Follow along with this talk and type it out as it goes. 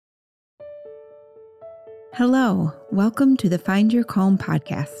Hello, welcome to the Find Your Calm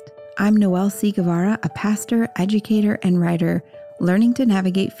podcast. I'm Noelle C. Guevara, a pastor, educator, and writer, learning to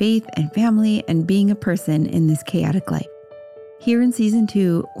navigate faith and family and being a person in this chaotic life. Here in Season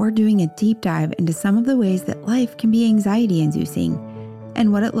 2, we're doing a deep dive into some of the ways that life can be anxiety-inducing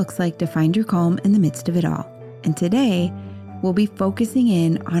and what it looks like to find your calm in the midst of it all. And today, we'll be focusing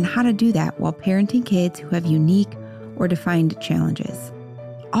in on how to do that while parenting kids who have unique or defined challenges.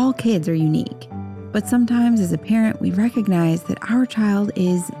 All kids are unique. But sometimes as a parent, we recognize that our child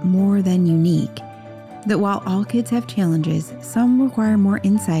is more than unique. That while all kids have challenges, some require more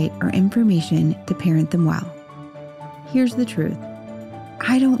insight or information to parent them well. Here's the truth.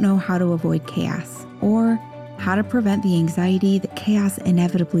 I don't know how to avoid chaos or how to prevent the anxiety that chaos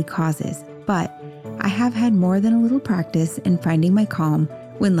inevitably causes, but I have had more than a little practice in finding my calm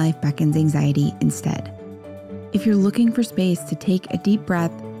when life beckons anxiety instead. If you're looking for space to take a deep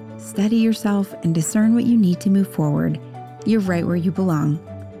breath, steady yourself, and discern what you need to move forward, you're right where you belong.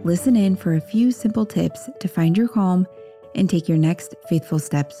 Listen in for a few simple tips to find your calm and take your next faithful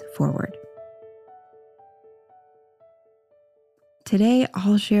steps forward. Today,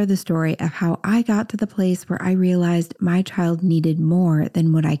 I'll share the story of how I got to the place where I realized my child needed more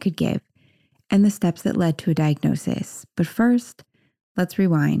than what I could give, and the steps that led to a diagnosis. But first, let's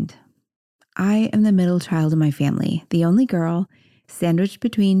rewind. I am the middle child in my family, the only girl, sandwiched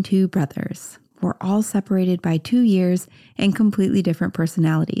between two brothers. We're all separated by 2 years and completely different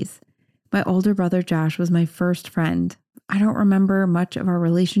personalities. My older brother Josh was my first friend. I don't remember much of our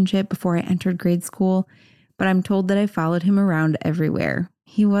relationship before I entered grade school, but I'm told that I followed him around everywhere.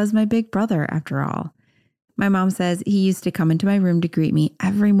 He was my big brother after all. My mom says he used to come into my room to greet me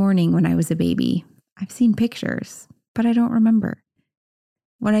every morning when I was a baby. I've seen pictures, but I don't remember.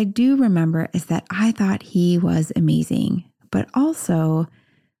 What I do remember is that I thought he was amazing. But also,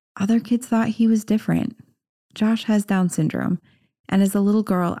 other kids thought he was different. Josh has Down syndrome, and as a little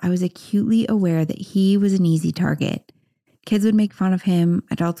girl, I was acutely aware that he was an easy target. Kids would make fun of him,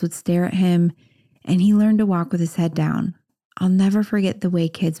 adults would stare at him, and he learned to walk with his head down. I'll never forget the way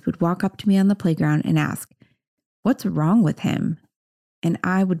kids would walk up to me on the playground and ask, "What's wrong with him?" And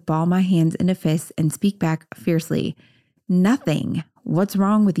I would ball my hands into fists and speak back fiercely, "Nothing. What's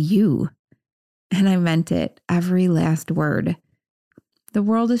wrong with you?" And I meant it, every last word. The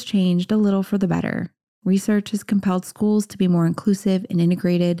world has changed a little for the better. Research has compelled schools to be more inclusive and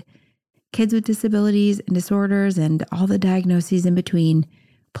integrated. Kids with disabilities and disorders and all the diagnoses in between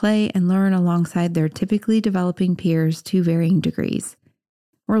play and learn alongside their typically developing peers to varying degrees.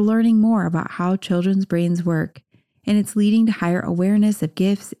 We're learning more about how children's brains work, and it's leading to higher awareness of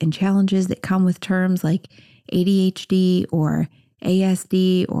gifts and challenges that come with terms like ADHD or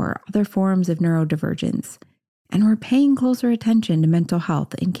ASD or other forms of neurodivergence. And we're paying closer attention to mental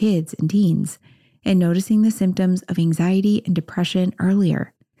health in kids and teens and noticing the symptoms of anxiety and depression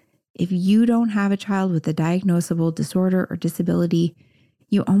earlier. If you don't have a child with a diagnosable disorder or disability,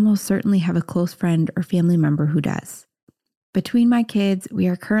 you almost certainly have a close friend or family member who does. Between my kids, we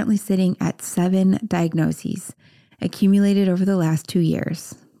are currently sitting at 7 diagnoses accumulated over the last 2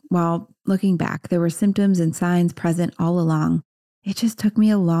 years. While looking back, there were symptoms and signs present all along. It just took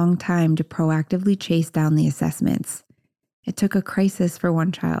me a long time to proactively chase down the assessments. It took a crisis for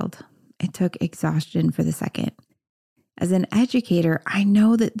one child. It took exhaustion for the second. As an educator, I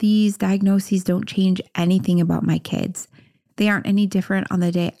know that these diagnoses don't change anything about my kids. They aren't any different on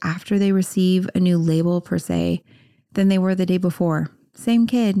the day after they receive a new label per se than they were the day before. Same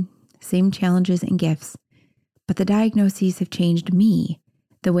kid, same challenges and gifts. But the diagnoses have changed me.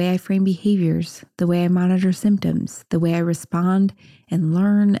 The way I frame behaviors, the way I monitor symptoms, the way I respond and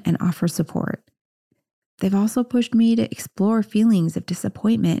learn and offer support. They've also pushed me to explore feelings of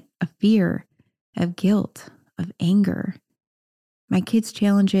disappointment, of fear, of guilt, of anger. My kids'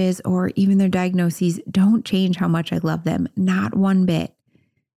 challenges or even their diagnoses don't change how much I love them, not one bit.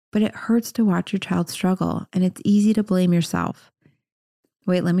 But it hurts to watch your child struggle, and it's easy to blame yourself.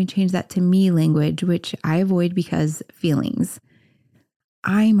 Wait, let me change that to me language, which I avoid because feelings.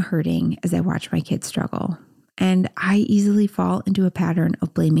 I'm hurting as I watch my kids struggle, and I easily fall into a pattern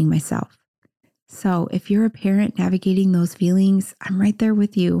of blaming myself. So if you're a parent navigating those feelings, I'm right there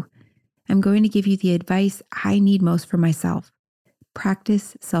with you. I'm going to give you the advice I need most for myself.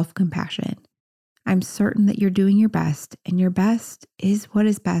 Practice self-compassion. I'm certain that you're doing your best, and your best is what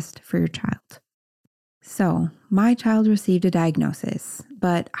is best for your child. So my child received a diagnosis,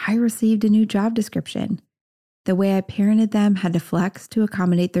 but I received a new job description. The way I parented them had to flex to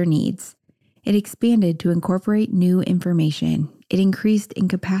accommodate their needs. It expanded to incorporate new information. It increased in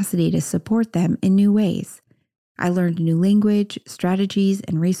capacity to support them in new ways. I learned new language, strategies,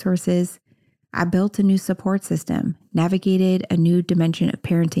 and resources. I built a new support system, navigated a new dimension of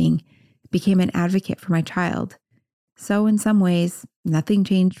parenting, became an advocate for my child. So in some ways, nothing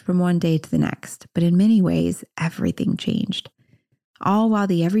changed from one day to the next, but in many ways, everything changed. All while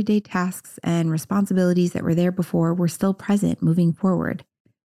the everyday tasks and responsibilities that were there before were still present moving forward.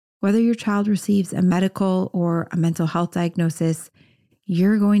 Whether your child receives a medical or a mental health diagnosis,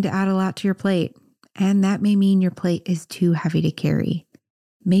 you're going to add a lot to your plate, and that may mean your plate is too heavy to carry.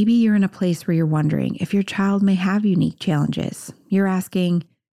 Maybe you're in a place where you're wondering if your child may have unique challenges. You're asking,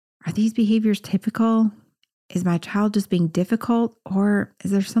 are these behaviors typical? Is my child just being difficult, or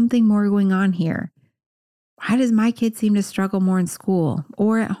is there something more going on here? Why does my kid seem to struggle more in school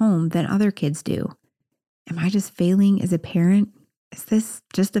or at home than other kids do? Am I just failing as a parent? Is this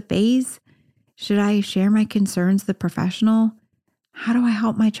just a phase? Should I share my concerns with the professional? How do I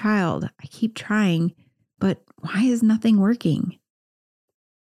help my child? I keep trying, but why is nothing working?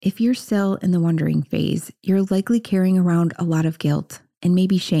 If you're still in the wondering phase, you're likely carrying around a lot of guilt and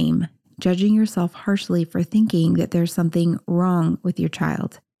maybe shame, judging yourself harshly for thinking that there's something wrong with your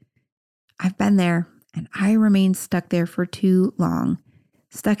child. I've been there, and I remained stuck there for too long,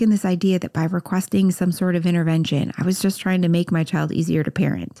 stuck in this idea that by requesting some sort of intervention, I was just trying to make my child easier to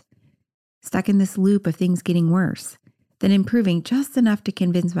parent. Stuck in this loop of things getting worse, then improving just enough to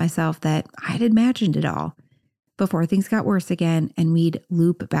convince myself that I'd imagined it all, before things got worse again and we'd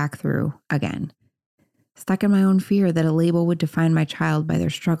loop back through again. Stuck in my own fear that a label would define my child by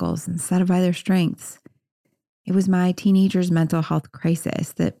their struggles instead of by their strengths. It was my teenager's mental health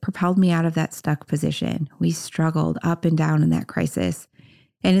crisis that propelled me out of that stuck position. We struggled up and down in that crisis.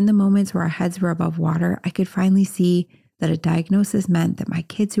 And in the moments where our heads were above water, I could finally see that a diagnosis meant that my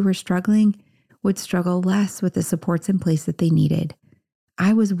kids who were struggling would struggle less with the supports in place that they needed.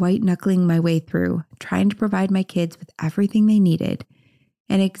 I was white-knuckling my way through, trying to provide my kids with everything they needed,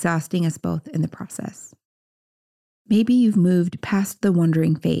 and exhausting us both in the process. Maybe you've moved past the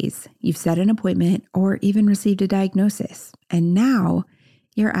wondering phase. You've set an appointment or even received a diagnosis. And now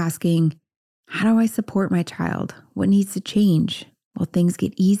you're asking, how do I support my child? What needs to change? Will things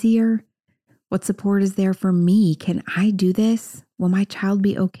get easier? What support is there for me? Can I do this? Will my child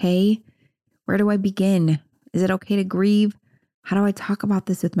be okay? Where do I begin? Is it okay to grieve? How do I talk about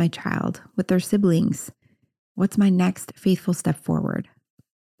this with my child, with their siblings? What's my next faithful step forward?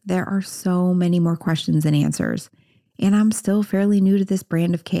 There are so many more questions than answers, and I'm still fairly new to this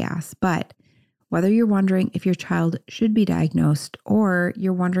brand of chaos. But whether you're wondering if your child should be diagnosed or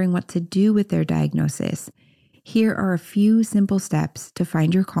you're wondering what to do with their diagnosis, here are a few simple steps to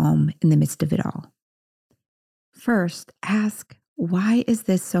find your calm in the midst of it all. First, ask, why is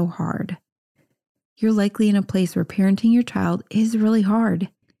this so hard? You're likely in a place where parenting your child is really hard.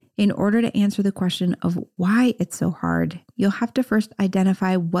 In order to answer the question of why it's so hard, you'll have to first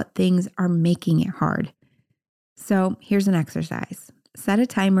identify what things are making it hard. So here's an exercise. Set a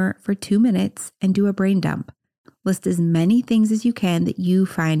timer for 2 minutes and do a brain dump. List as many things as you can that you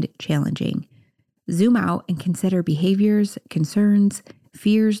find challenging. Zoom out and consider behaviors, concerns,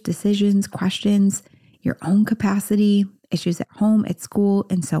 fears, decisions, questions, your own capacity, issues at home, at school,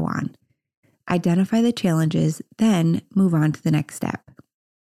 and so on. Identify the challenges, then move on to the next step.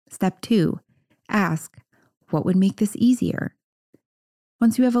 Step 2, ask, what would make this easier?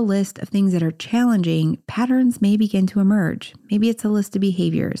 Once you have a list of things that are challenging, patterns may begin to emerge. Maybe it's a list of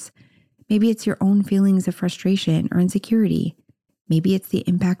behaviors. Maybe it's your own feelings of frustration or insecurity. Maybe it's the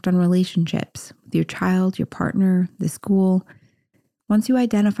impact on relationships with your child, your partner, the school. Once you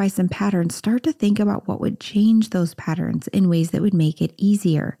identify some patterns, start to think about what would change those patterns in ways that would make it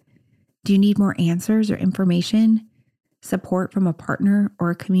easier. Do you need more answers or information? Support from a partner or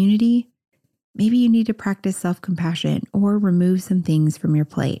a community? Maybe you need to practice self-compassion or remove some things from your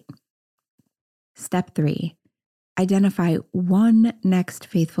plate. Step 3, identify one next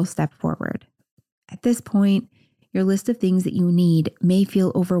faithful step forward. At this point, your list of things that you need may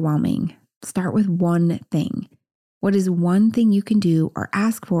feel overwhelming. Start with one thing. What is one thing you can do or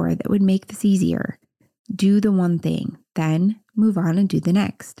ask for that would make this easier? Do the one thing, then move on and do the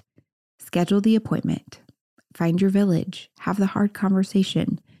next. Schedule the appointment. Find your village. Have the hard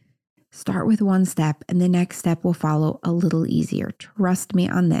conversation. Start with one step and the next step will follow a little easier. Trust me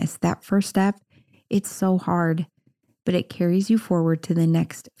on this. That first step, it's so hard, but it carries you forward to the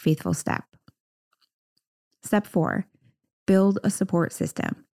next faithful step. Step 4, build a support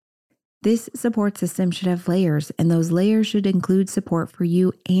system. This support system should have layers, and those layers should include support for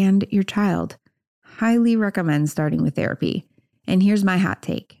you and your child. Highly recommend starting with therapy. And here's my hot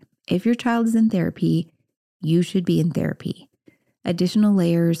take. If your child is in therapy, you should be in therapy. Additional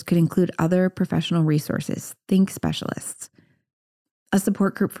layers could include other professional resources. Think specialists. a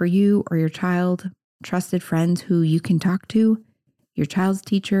support group for you or your child, trusted friends who you can talk to, your child's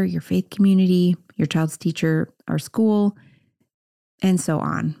teacher, your faith community, your child's teacher or school, and so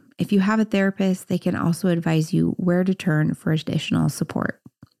on. If you have a therapist, they can also advise you where to turn for additional support.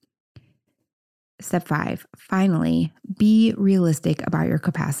 Step 5, finally, be realistic about your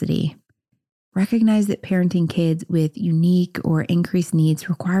capacity. Recognize that parenting kids with unique or increased needs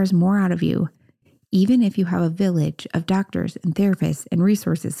requires more out of you. Even if you have a village of doctors and therapists and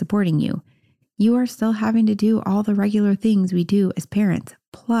resources supporting you, you are still having to do all the regular things we do as parents,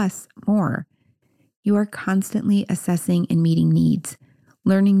 plus more. You are constantly assessing and meeting needs,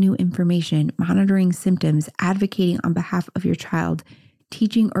 learning new information, monitoring symptoms, advocating on behalf of your child,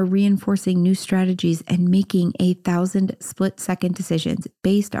 teaching or reinforcing new strategies, and making 1,000 split-second decisions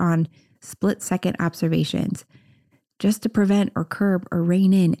based on split-second observations, just to prevent or curb or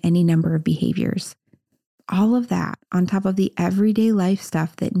rein in any number of behaviors. All of that on top of the everyday life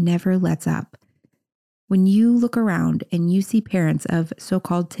stuff that never lets up. When you look around and you see parents of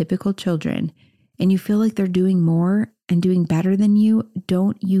so-called typical children and you feel like they're doing more and doing better than you,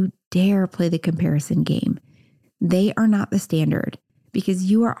 don't you dare play the comparison game. They are not the standard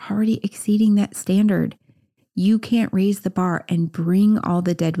because you are already exceeding that standard. You can't raise the bar and bring all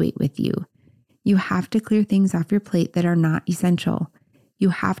the dead weight with you. You have to clear things off your plate that are not essential. You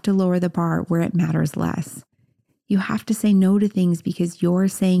have to lower the bar where it matters less. You have to say no to things because you're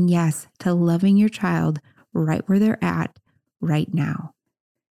saying yes to loving your child right where they're at right now.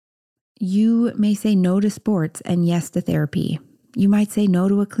 You may say no to sports and yes to therapy. You might say no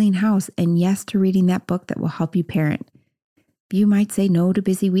to a clean house and yes to reading that book that will help you parent. You might say no to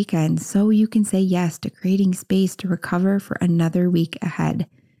busy weekends so you can say yes to creating space to recover for another week ahead.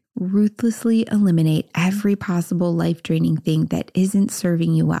 Ruthlessly eliminate every possible life-draining thing that isn't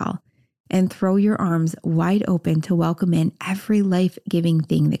serving you well, and throw your arms wide open to welcome in every life-giving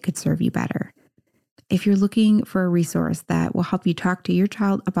thing that could serve you better. If you're looking for a resource that will help you talk to your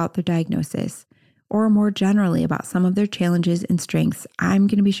child about their diagnosis, or more generally about some of their challenges and strengths, I'm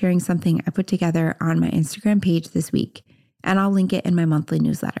going to be sharing something I put together on my Instagram page this week, and I'll link it in my monthly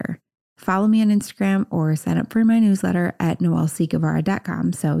newsletter. Follow me on Instagram or sign up for my newsletter at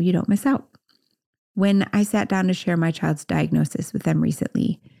noelcguevara.com so you don't miss out. When I sat down to share my child's diagnosis with them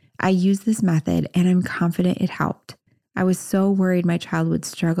recently, I used this method and I'm confident it helped. I was so worried my child would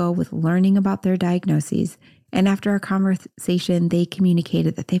struggle with learning about their diagnoses, and after our conversation, they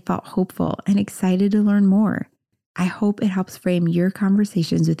communicated that they felt hopeful and excited to learn more. I hope it helps frame your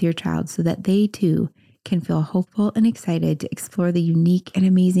conversations with your child so that they too can feel hopeful and excited to explore the unique and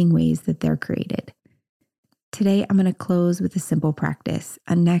amazing ways that they're created. Today, I'm going to close with a simple practice,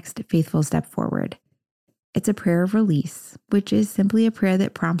 a next faithful step forward. It's a prayer of release, which is simply a prayer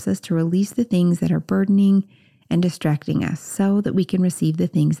that prompts us to release the things that are burdening and distracting us so that we can receive the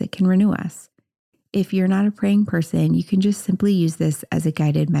things that can renew us. If you're not a praying person, you can just simply use this as a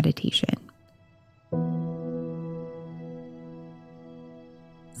guided meditation.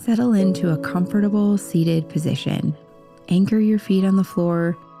 Settle into a comfortable seated position. Anchor your feet on the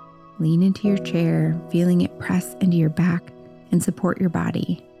floor, lean into your chair, feeling it press into your back and support your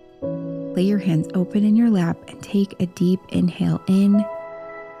body. Lay your hands open in your lap and take a deep inhale in,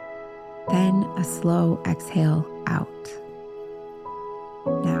 then a slow exhale out.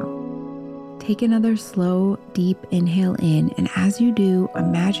 Now, take another slow, deep inhale in, and as you do,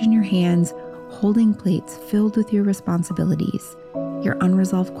 imagine your hands holding plates filled with your responsibilities, your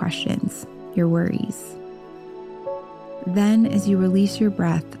unresolved questions, your worries. Then, as you release your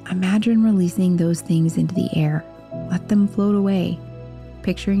breath, imagine releasing those things into the air. Let them float away,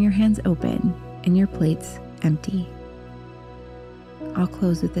 picturing your hands open and your plates empty. I'll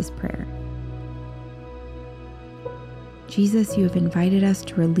close with this prayer. Jesus, you have invited us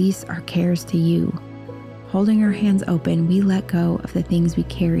to release our cares to you. Holding our hands open, we let go of the things we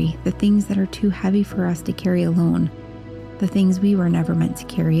carry, the things that are too heavy for us to carry alone, the things we were never meant to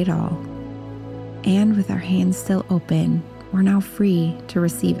carry at all. And with our hands still open, we're now free to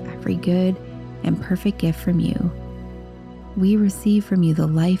receive every good and perfect gift from you. We receive from you the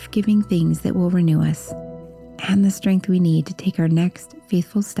life-giving things that will renew us and the strength we need to take our next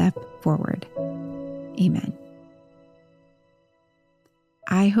faithful step forward. Amen.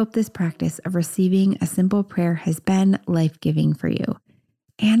 I hope this practice of receiving a simple prayer has been life-giving for you.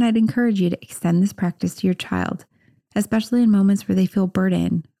 And I'd encourage you to extend this practice to your child, especially in moments where they feel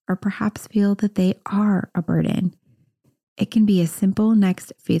burdened or perhaps feel that they are a burden. It can be a simple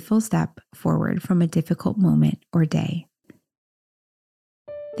next faithful step forward from a difficult moment or day.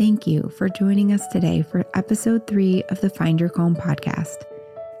 Thank you for joining us today for episode 3 of the Find Your Calm podcast.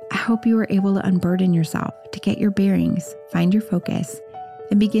 I hope you were able to unburden yourself, to get your bearings, find your focus,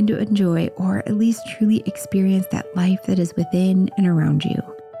 and begin to enjoy, or at least truly experience, that life that is within and around you.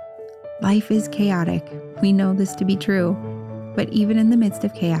 Life is chaotic. We know this to be true. But even in the midst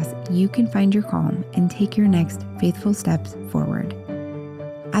of chaos, you can find your calm and take your next faithful steps forward.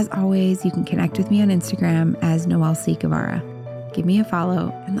 As always, you can connect with me on Instagram as Noelle C. Guevara. Give me a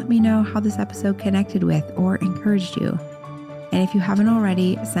follow and let me know how this episode connected with or encouraged you. And if you haven't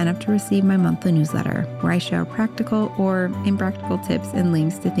already, sign up to receive my monthly newsletter, where I share practical or impractical tips and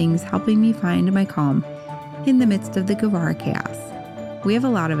links to things helping me find my calm in the midst of the Guevara chaos. We have a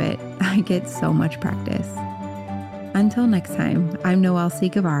lot of it. I get so much practice. Until next time, I'm Noelle C.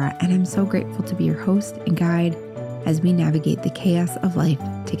 Guevara, and I'm so grateful to be your host and guide as we navigate the chaos of life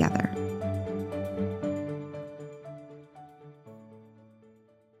together.